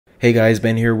Hey guys,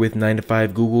 Ben here with 9 to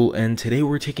 5 Google, and today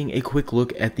we're taking a quick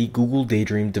look at the Google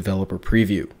Daydream developer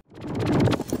preview.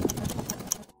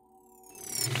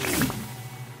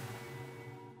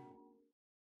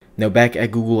 Now back at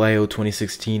Google I/O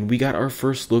 2016, we got our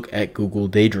first look at Google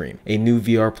Daydream, a new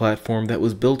VR platform that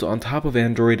was built on top of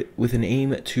Android with an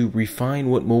aim to refine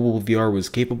what mobile VR was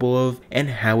capable of and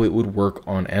how it would work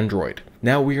on Android.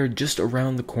 Now we are just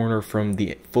around the corner from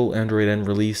the full Android N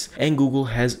release, and Google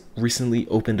has recently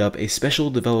opened up a special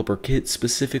developer kit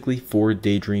specifically for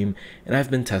Daydream, and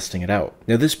I've been testing it out.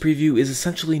 Now this preview is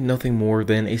essentially nothing more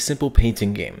than a simple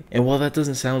painting game, and while that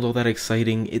doesn't sound all that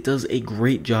exciting, it does a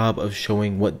great job of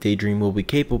showing what Daydream will be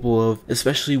capable of,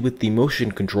 especially with the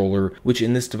motion controller, which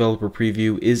in this developer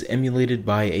preview is emulated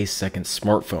by a second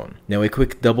smartphone. Now a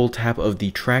quick double tap of the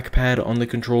trackpad on the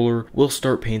controller will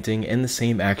start painting, and the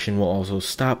same action will also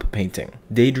stop painting.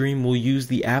 Daydream will use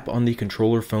the app on the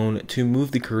controller phone to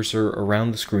move the cursor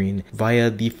around the screen via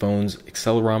the phone's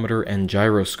accelerometer and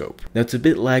gyroscope. Now it's a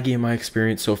bit laggy in my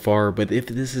experience so far, but if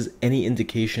this is any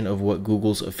indication of what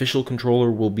Google's official controller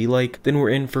will be like, then we're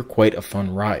in for quite a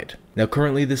fun ride. Now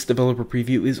currently this developer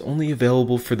preview is only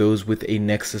available for those with a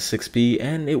Nexus 6P,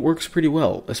 and it works pretty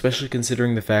well, especially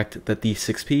considering the fact that the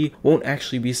 6P won't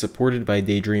actually be supported by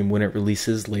Daydream when it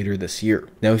releases later this year.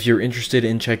 Now if you're interested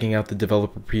in checking out the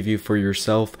developer preview for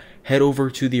yourself, head over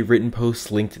to the written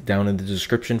post linked down in the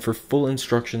description for full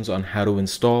instructions on how to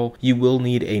install. You will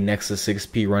need a Nexus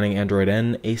 6P running Android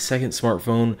N, a second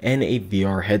smartphone, and a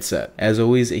VR headset. As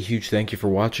always, a huge thank you for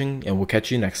watching, and we'll catch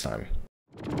you next time.